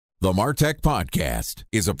The MarTech Podcast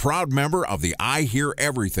is a proud member of the I Hear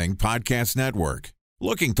Everything Podcast Network.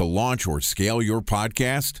 Looking to launch or scale your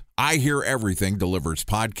podcast? I Hear Everything delivers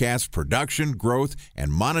podcast production, growth,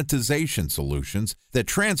 and monetization solutions that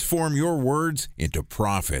transform your words into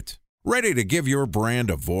profit. Ready to give your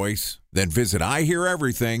brand a voice? Then visit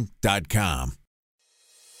iheareverything.com.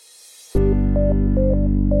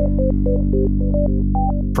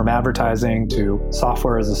 From advertising to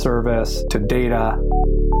software as a service to data.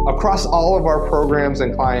 Across all of our programs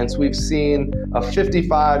and clients, we've seen a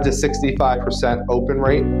 55 to 65% open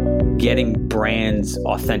rate. Getting brands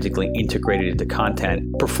authentically integrated into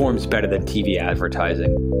content performs better than TV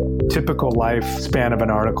advertising. Typical lifespan of an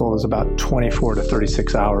article is about 24 to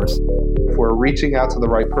 36 hours. If we're reaching out to the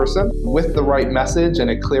right person with the right message and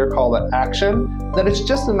a clear call to action, then it's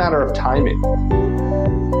just a matter of timing.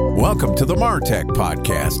 Welcome to the MarTech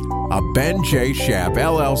Podcast, a Ben J. Schaap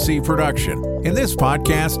LLC production. In this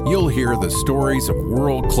podcast, you'll hear the stories of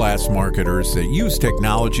world-class marketers that use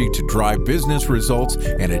technology to drive business results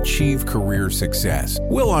and achieve career success.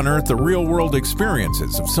 We'll unearth the real-world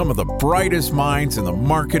experiences of some of the brightest minds in the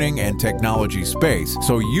marketing and technology space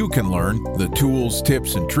so you can learn the tools,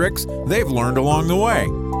 tips, and tricks they've learned along the way.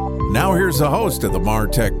 Now here's the host of the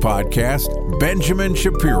MarTech Podcast, Benjamin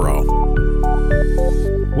Shapiro.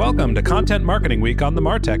 Welcome to Content Marketing Week on the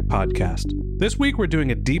MarTech Podcast. This week, we're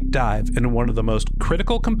doing a deep dive into one of the most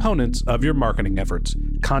critical components of your marketing efforts,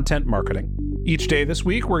 content marketing. Each day this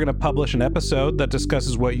week, we're going to publish an episode that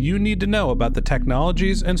discusses what you need to know about the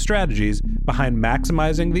technologies and strategies behind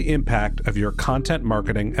maximizing the impact of your content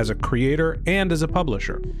marketing as a creator and as a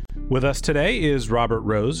publisher. With us today is Robert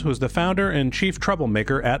Rose, who is the founder and chief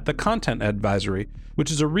troublemaker at The Content Advisory, which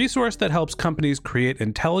is a resource that helps companies create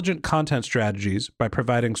intelligent content strategies by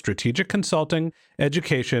providing strategic consulting,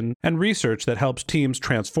 education, and research that helps teams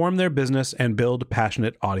transform their business and build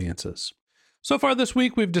passionate audiences. So far this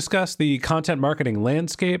week, we've discussed the content marketing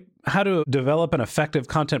landscape, how to develop an effective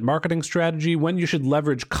content marketing strategy, when you should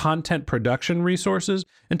leverage content production resources,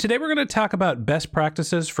 and today we're going to talk about best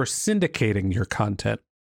practices for syndicating your content.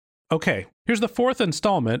 Okay, here's the fourth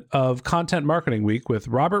installment of Content Marketing Week with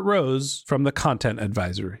Robert Rose from the Content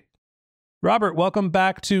Advisory. Robert, welcome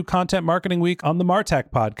back to Content Marketing Week on the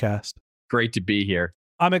MarTech Podcast. Great to be here.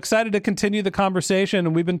 I'm excited to continue the conversation,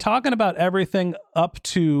 and we've been talking about everything up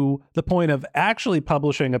to the point of actually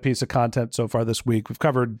publishing a piece of content so far this week. We've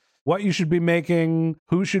covered what you should be making,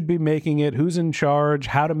 who should be making it, who's in charge,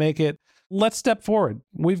 how to make it. Let's step forward.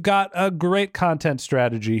 We've got a great content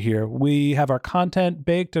strategy here. We have our content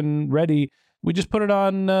baked and ready. We just put it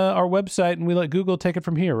on our website and we let Google take it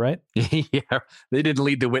from here, right? Yeah, they didn't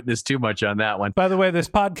lead the witness too much on that one. By the way, this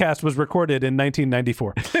podcast was recorded in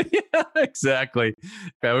 1994. Yeah, exactly.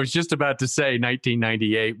 I was just about to say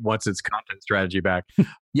 1998 once its content strategy back.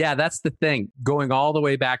 Yeah, that's the thing. Going all the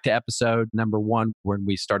way back to episode number 1, when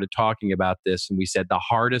we started talking about this, and we said the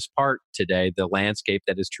hardest part today, the landscape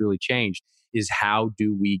that has truly changed, is how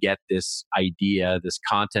do we get this idea, this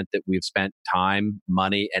content that we've spent time,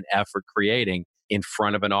 money, and effort creating in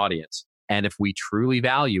front of an audience? And if we truly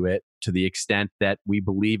value it to the extent that we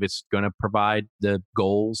believe it's going to provide the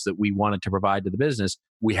goals that we want it to provide to the business,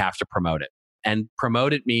 we have to promote it. And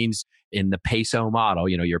promote it means in the peso model,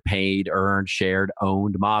 your paid, earned, shared,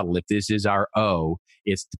 owned model. If this is our O,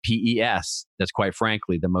 it's the PES. That's quite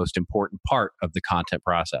frankly the most important part of the content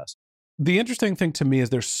process. The interesting thing to me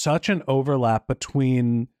is there's such an overlap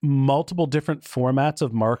between multiple different formats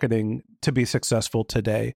of marketing to be successful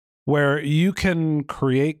today, where you can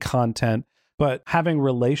create content, but having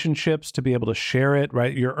relationships to be able to share it,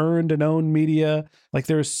 right? Your earned and owned media, like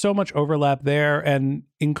there's so much overlap there. And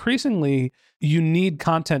increasingly, you need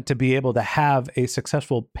content to be able to have a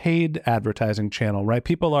successful paid advertising channel, right?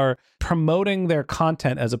 People are promoting their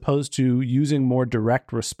content as opposed to using more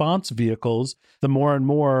direct response vehicles. The more and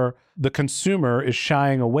more the consumer is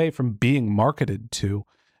shying away from being marketed to.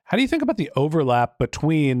 How do you think about the overlap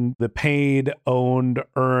between the paid, owned,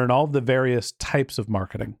 earned, all the various types of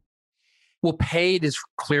marketing? Well, paid is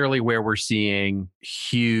clearly where we're seeing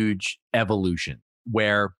huge evolution,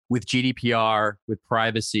 where with GDPR, with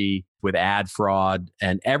privacy, with ad fraud,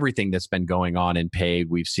 and everything that's been going on in paid,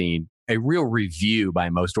 we've seen a real review by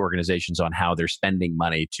most organizations on how they're spending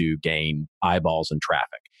money to gain eyeballs and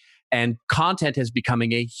traffic. And content is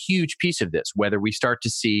becoming a huge piece of this, whether we start to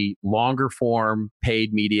see longer form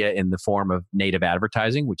paid media in the form of native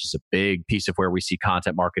advertising, which is a big piece of where we see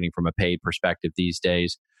content marketing from a paid perspective these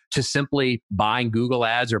days, to simply buying Google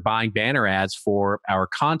ads or buying banner ads for our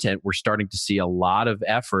content. We're starting to see a lot of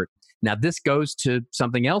effort Now, this goes to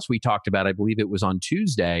something else we talked about. I believe it was on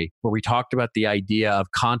Tuesday, where we talked about the idea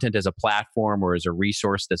of content as a platform or as a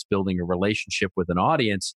resource that's building a relationship with an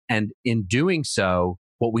audience. And in doing so,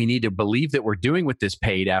 what we need to believe that we're doing with this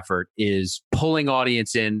paid effort is pulling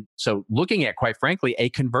audience in. So looking at, quite frankly, a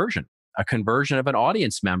conversion of an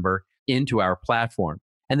audience member into our platform.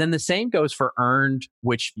 And then the same goes for earned,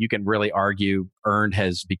 which you can really argue earned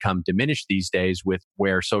has become diminished these days with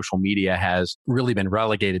where social media has really been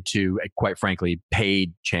relegated to a, quite frankly,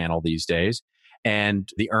 paid channel these days. And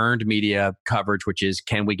the earned media coverage, which is,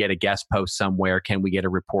 can we get a guest post somewhere? Can we get a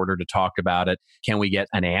reporter to talk about it? Can we get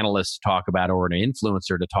an analyst to talk about it or an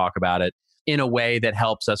influencer to talk about it in a way that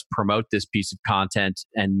helps us promote this piece of content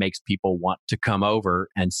and makes people want to come over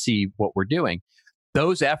and see what we're doing?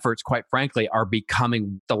 Those efforts, quite frankly, are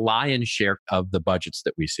becoming the lion's share of the budgets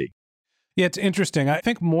that we see. Yeah, it's interesting. I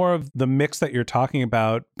think more of the mix that you're talking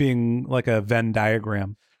about being like a Venn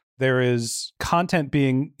diagram. There is content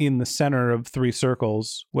being in the center of three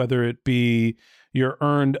circles, whether it be your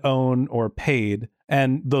earned, own, or paid,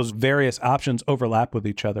 and those various options overlap with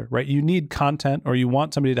each other, right? You need content or you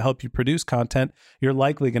want somebody to help you produce content. You're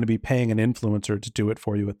likely going to be paying an influencer to do it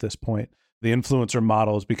for you at this point. The influencer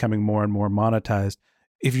model is becoming more and more monetized.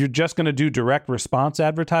 If you're just going to do direct response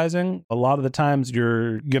advertising, a lot of the times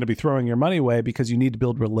you're going to be throwing your money away because you need to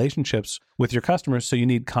build relationships with your customers. So you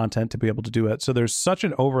need content to be able to do it. So there's such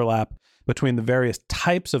an overlap between the various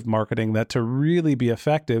types of marketing that to really be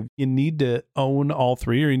effective, you need to own all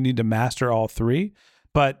three or you need to master all three.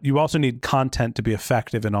 But you also need content to be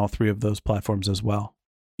effective in all three of those platforms as well.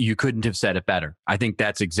 You couldn't have said it better. I think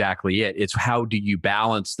that's exactly it. It's how do you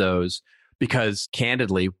balance those? Because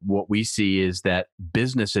candidly, what we see is that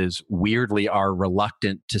businesses weirdly are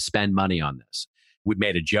reluctant to spend money on this. We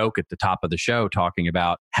made a joke at the top of the show talking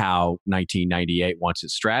about how 1998 wants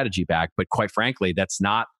its strategy back. But quite frankly, that's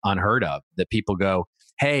not unheard of. That people go,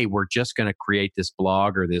 hey, we're just going to create this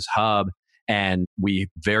blog or this hub. And we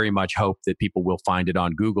very much hope that people will find it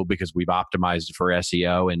on Google because we've optimized it for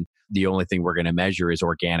SEO. And the only thing we're going to measure is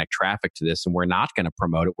organic traffic to this. And we're not going to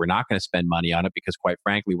promote it. We're not going to spend money on it because, quite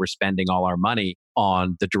frankly, we're spending all our money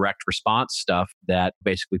on the direct response stuff that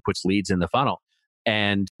basically puts leads in the funnel.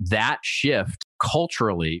 And that shift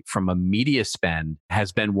culturally from a media spend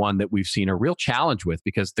has been one that we've seen a real challenge with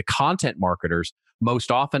because the content marketers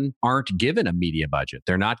most often aren't given a media budget.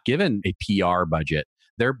 They're not given a PR budget.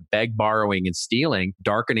 They're borrowing and stealing,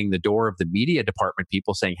 darkening the door of the media department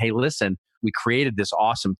people saying, hey, listen, we created this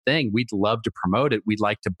awesome thing. We'd love to promote it. We'd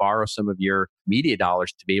like to borrow some of your media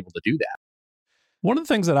dollars to be able to do that. One of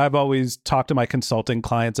the things that I've always talked to my consulting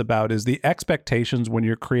clients about is the expectations when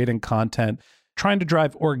you're creating content, trying to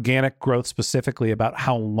drive organic growth specifically about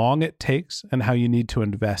how long it takes and how you need to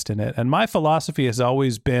invest in it. And my philosophy has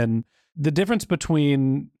always been the difference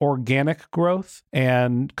between organic growth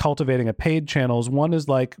and cultivating a paid channel is one is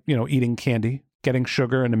like, eating candy, getting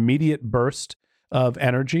sugar, an immediate burst of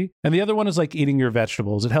energy. And the other one is like eating your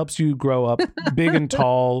vegetables. It helps you grow up big and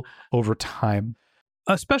tall over time.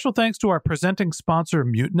 A special thanks to our presenting sponsor,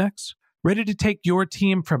 Mutinex. Ready to take your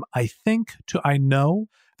team from I think to I know?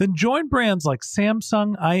 Then join brands like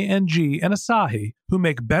Samsung, ING, and Asahi who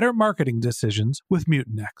make better marketing decisions with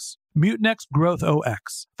Mutinex. Mutinex Growth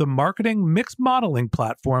OX, the marketing mix modeling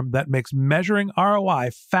platform that makes measuring ROI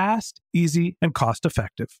fast, easy, and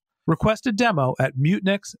cost-effective. Request a demo at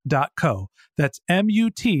mutinex.co. That's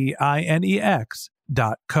MUTINEX.co.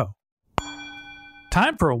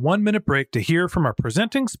 Time for a 1-minute break to hear from our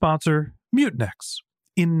presenting sponsor, Mutinex.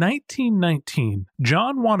 In 1919,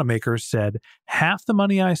 John Wanamaker said, half the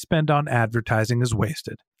money I spend on advertising is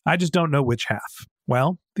wasted. I just don't know which half.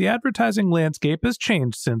 Well, the advertising landscape has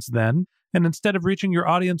changed since then, and instead of reaching your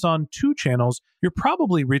audience on 2 channels, you're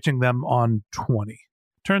probably reaching them on 20.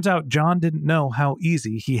 Turns out John didn't know how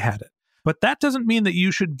easy he had it. But that doesn't mean that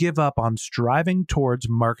you should give up on striving towards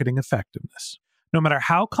marketing effectiveness. No matter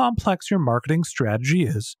how complex your marketing strategy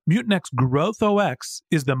is, Mutinex Growth OX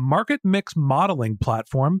is the market mix modeling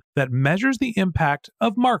platform that measures the impact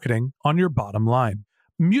of marketing on your bottom line.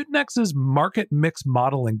 Mutinex's market mix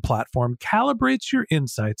modeling platform calibrates your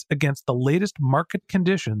insights against the latest market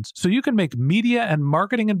conditions so you can make media and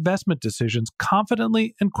marketing investment decisions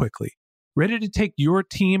confidently and quickly. Ready to take your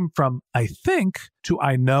team from I think to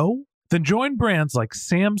I know? Then join brands like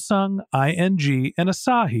Samsung, ING, and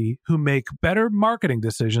Asahi who make better marketing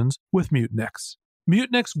decisions with Mutinex.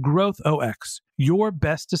 Mutinex Growth OX. Your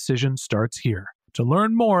best decision starts here. To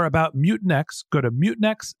learn more about Mutinex, go to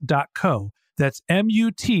mutinex.co. That's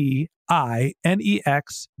MUTINEX.co.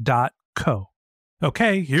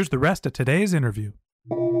 Okay, here's the rest of today's interview.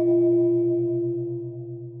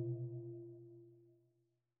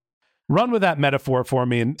 Run with that metaphor for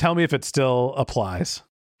me and tell me if it still applies.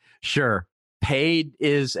 Sure. Paid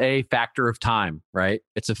is a factor of time, right?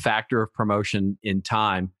 It's a factor of promotion in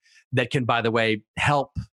time that can, by the way,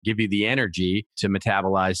 help give you the energy to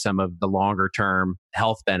metabolize some of the longer term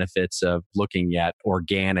health benefits of looking at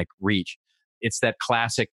organic reach. It's that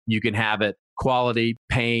classic, you can have it quality,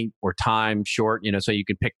 pain, or time short, so you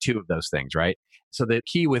can pick two of those things, right? So the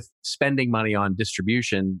key with spending money on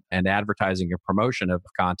distribution and advertising and promotion of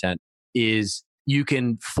content is you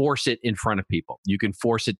can force it in front of people. You can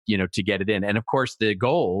force it, to get it in. And of course, the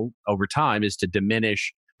goal over time is to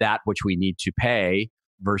diminish that which we need to pay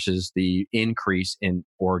versus the increase in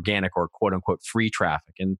organic or quote unquote free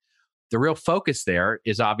traffic. And the real focus there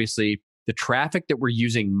is obviously the traffic that we're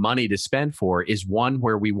using money to spend for is one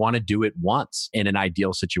where we want to do it once in an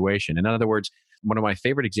ideal situation. In other words, one of my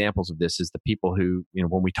favorite examples of this is the people who,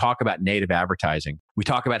 when we talk about native advertising, we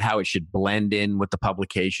talk about how it should blend in with the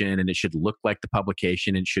publication and it should look like the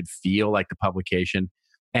publication and should feel like the publication.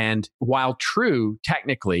 And while true,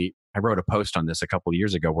 technically, I wrote a post on this a couple of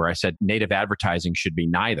years ago where I said native advertising should be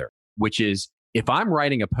neither, which is if I'm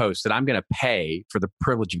writing a post that I'm going to pay for the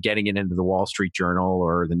privilege of getting it into the Wall Street Journal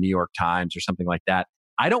or the New York Times or something like that,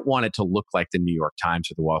 I don't want it to look like the New York Times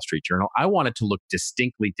or the Wall Street Journal. I want it to look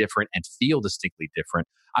distinctly different and feel distinctly different.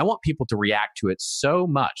 I want people to react to it so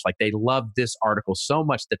much, like they love this article so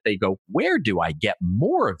much that they go, where do I get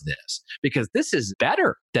more of this? Because this is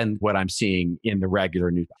better than what I'm seeing in the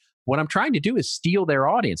regular news. What I'm trying to do is steal their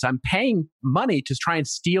audience. I'm paying money to try and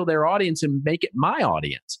steal their audience and make it my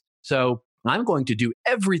audience. So I'm going to do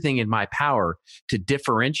everything in my power to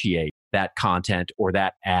differentiate that content or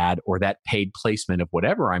that ad or that paid placement of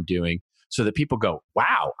whatever I'm doing so that people go,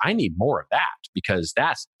 wow, I need more of that because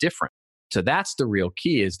that's different. So that's the real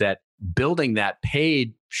key, is that building that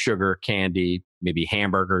paid sugar candy, maybe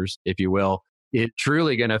hamburgers, if you will, it's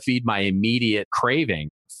truly going to feed my immediate craving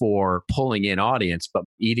for pulling in audience, but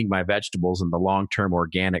eating my vegetables and the long-term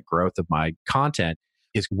organic growth of my content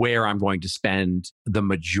is where I'm going to spend the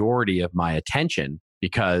majority of my attention,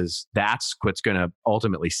 because that's what's going to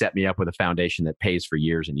ultimately set me up with a foundation that pays for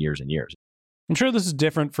years and years and years. I'm sure this is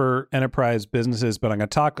different for enterprise businesses, but I'm going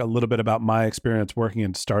to talk a little bit about my experience working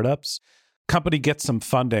in startups. Company gets some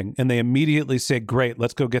funding and they immediately say, great,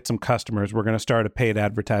 let's go get some customers. We're going to start a paid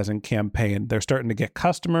advertising campaign. They're starting to get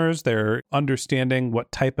customers. They're understanding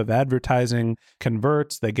what type of advertising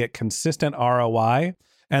converts. They get consistent ROI.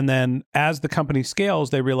 And then as the company scales,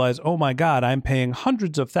 they realize, oh my God, I'm paying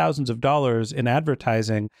hundreds of thousands of dollars in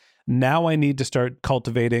advertising. Now I need to start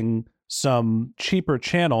cultivating some cheaper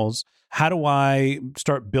channels. How do I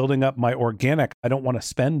start building up my organic? I don't want to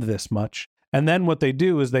spend this much. And then what they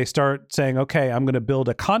do is they start saying, okay, I'm going to build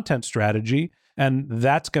a content strategy, and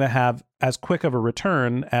that's going to have as quick of a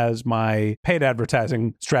return as my paid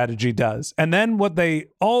advertising strategy does. And then what they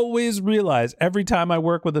always realize every time I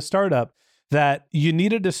work with a startup, that you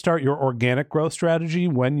needed to start your organic growth strategy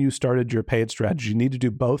when you started your paid strategy. You need to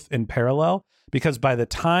do both in parallel, because by the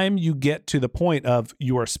time you get to the point of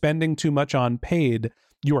you are spending too much on paid,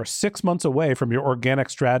 you are 6 months away from your organic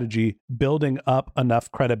strategy building up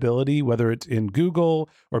enough credibility, whether it's in Google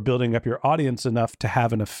or building up your audience enough to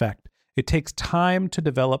have an effect. It takes time to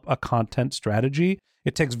develop a content strategy.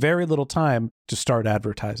 It takes very little time to start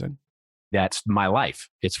advertising. That's my life.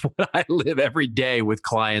 It's what I live every day with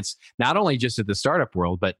clients, not only just in the startup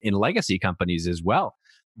world, but in legacy companies as well.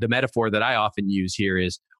 The metaphor that I often use here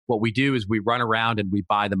is what we do is we run around and we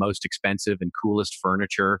buy the most expensive and coolest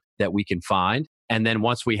furniture that we can find. And then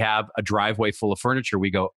once we have a driveway full of furniture, we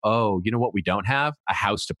go, oh, you know what we don't have? A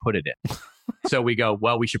house to put it in. So we go,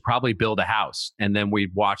 well, we should probably build a house. And then we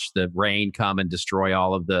watch the rain come and destroy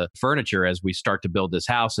all of the furniture as we start to build this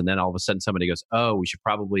house. And then all of a sudden somebody goes, oh, we should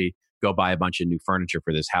probably go buy a bunch of new furniture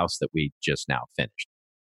for this house that we just now finished.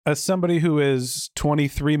 As somebody who is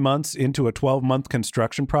 23 months into a 12-month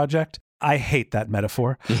construction project, I hate that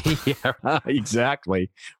metaphor. Yeah, exactly.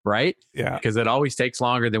 Right? Yeah. Because it always takes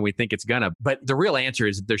longer than we think it's going to. But the real answer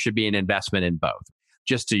is there should be an investment in both.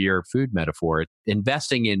 Just to your food metaphor,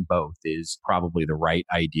 investing in both is probably the right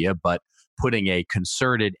idea, but putting a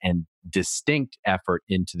concerted and distinct effort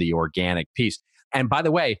into the organic piece. And by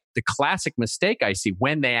the way, the classic mistake I see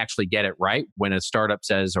when they actually get it right, when a startup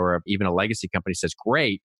says, or even a legacy company says,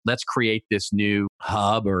 great, let's create this new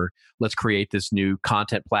hub, or let's create this new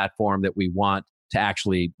content platform that we want to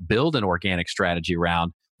actually build an organic strategy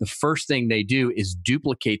around. The first thing they do is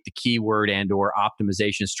duplicate the keyword and or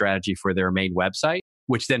optimization strategy for their main website,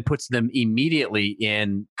 which then puts them immediately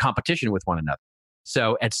in competition with one another.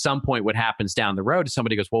 So at some point, what happens down the road is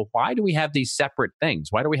somebody goes, well, why do we have these separate things?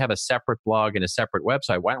 Why do we have a separate blog and a separate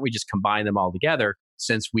website? Why don't we just combine them all together?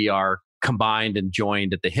 since we are combined and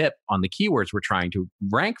joined at the hip on the keywords we're trying to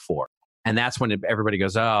rank for. And that's when everybody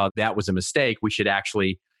goes, oh, that was a mistake. We should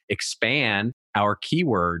actually expand our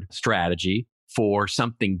keyword strategy for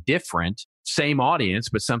something different, same audience,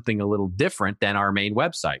 but something a little different than our main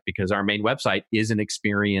website, because our main website is an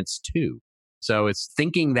experience too. So it's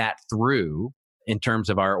thinking that through in terms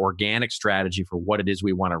of our organic strategy for what it is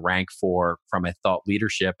we want to rank for from a thought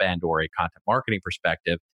leadership and or a content marketing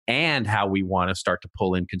perspective, and how we want to start to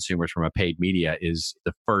pull in consumers from a paid media is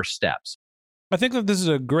the first steps. I think that this is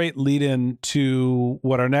a great lead in to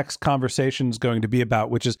what our next conversation is going to be about,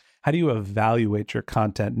 which is how do you evaluate your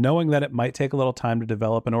content? Knowing that it might take a little time to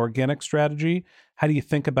develop an organic strategy, how do you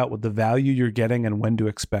think about what the value you're getting and when to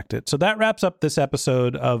expect it? So that wraps up this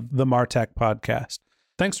episode of the MarTech podcast.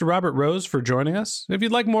 Thanks to Robert Rose for joining us. If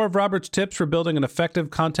you'd like more of Robert's tips for building an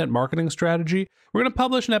effective content marketing strategy, we're going to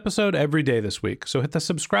publish an episode every day this week. So hit the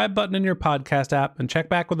subscribe button in your podcast app and check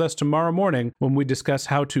back with us tomorrow morning when we discuss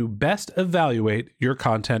how to best evaluate your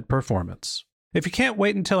content performance. If you can't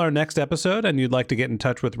wait until our next episode and you'd like to get in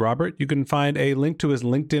touch with Robert, you can find a link to his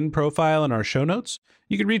LinkedIn profile in our show notes.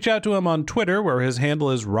 You can reach out to him on Twitter, where his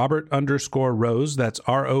handle is Robert_Rose. That's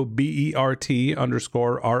ROBERT_ROSE.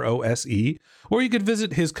 Or you could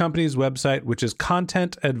visit his company's website, which is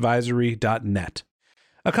contentadvisory.net.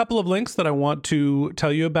 A couple of links that I want to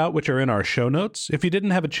tell you about, which are in our show notes. If you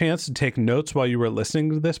didn't have a chance to take notes while you were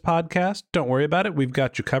listening to this podcast, don't worry about it. We've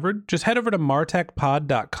got you covered. Just head over to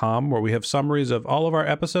martechpod.com, where we have summaries of all of our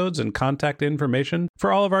episodes and contact information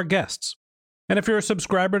for all of our guests. And if you're a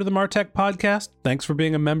subscriber to the MarTech podcast, thanks for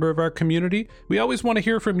being a member of our community. We always want to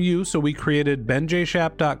hear from you, so we created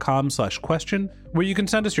benjshap.com/question, where you can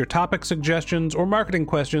send us your topic suggestions or marketing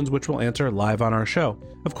questions, which we'll answer live on our show.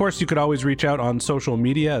 Of course, you could always reach out on social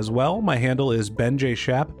media as well. My handle is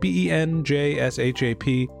benjshap,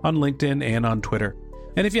 BENJSHAP, on LinkedIn and on Twitter.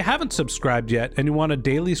 And if you haven't subscribed yet and you want a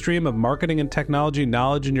daily stream of marketing and technology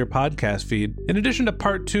knowledge in your podcast feed, in addition to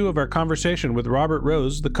part 2 of our conversation with Robert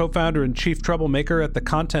Rose, the co-founder and chief troublemaker at the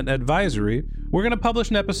Content Advisory, we're going to publish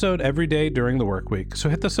an episode every day during the work week. So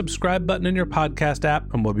hit the subscribe button in your podcast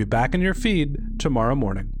app and we'll be back in your feed tomorrow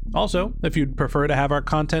morning. Also, if you'd prefer to have our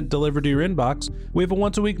content delivered to your inbox, we have a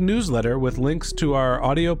once-a-week newsletter with links to our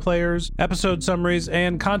audio players, episode summaries,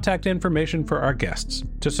 and contact information for our guests.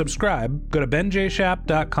 To subscribe, go to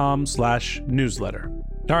benjshap.com/newsletter.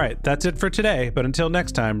 All right, that's it for today, but until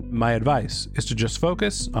next time, my advice is to just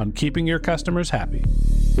focus on keeping your customers happy.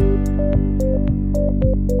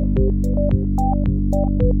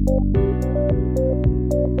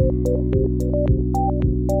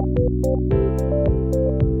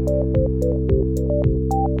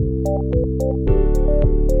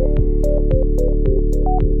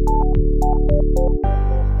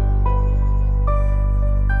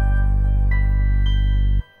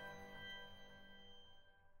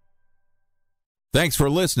 Thanks for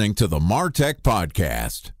listening to the MarTech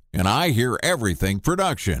Podcast, an I Hear Everything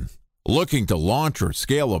production. Looking to launch or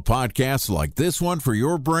scale a podcast like this one for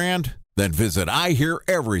your brand? Then visit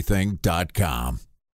iheareverything.com.